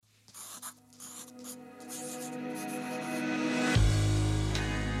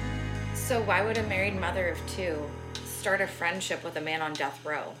So why would a married mother of two start a friendship with a man on death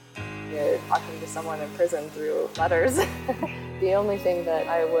row? You're talking to someone in prison through letters. The only thing that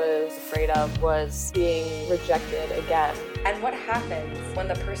I was afraid of was being rejected again. And what happens when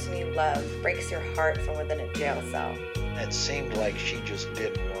the person you love breaks your heart from within a jail cell? It seemed like she just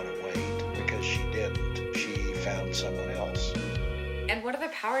didn't want to wait because she didn't. She found someone else. And what are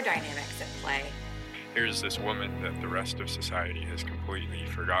the power dynamics at play? Here's this woman that the rest of society has completely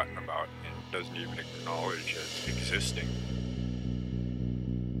forgotten about and doesn't even acknowledge as existing.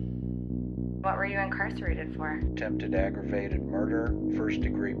 What were you incarcerated for? Attempted aggravated murder,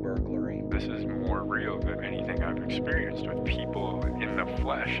 first-degree burglary. This is more real than anything I've experienced with people in the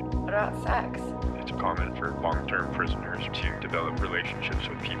flesh. What about sex? It's common for long-term prisoners to develop relationships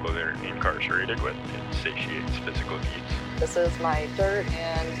with people they're incarcerated with. It satiates physical needs. This is my dirt,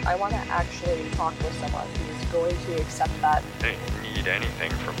 and I want to actually talk with someone who's going to accept that. They didn't need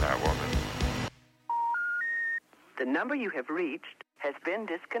anything from that woman. The number you have reached has been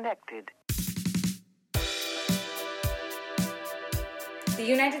disconnected. The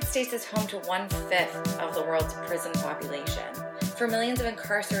United States is home to 1/5 of the world's prison population. For millions of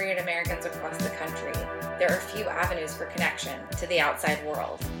incarcerated Americans across the country, there are few avenues for connection to the outside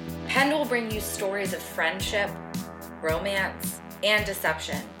world. Penn will bring you stories of friendship, romance, and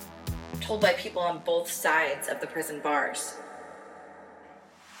deception, told by people on both sides of the prison bars.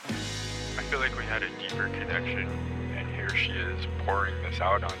 I feel like we had a deeper connection, and here she is pouring this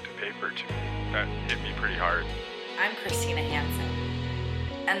out onto paper to me. That hit me pretty hard. I'm Christina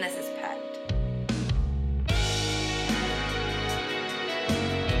Hansen, and this is Penn.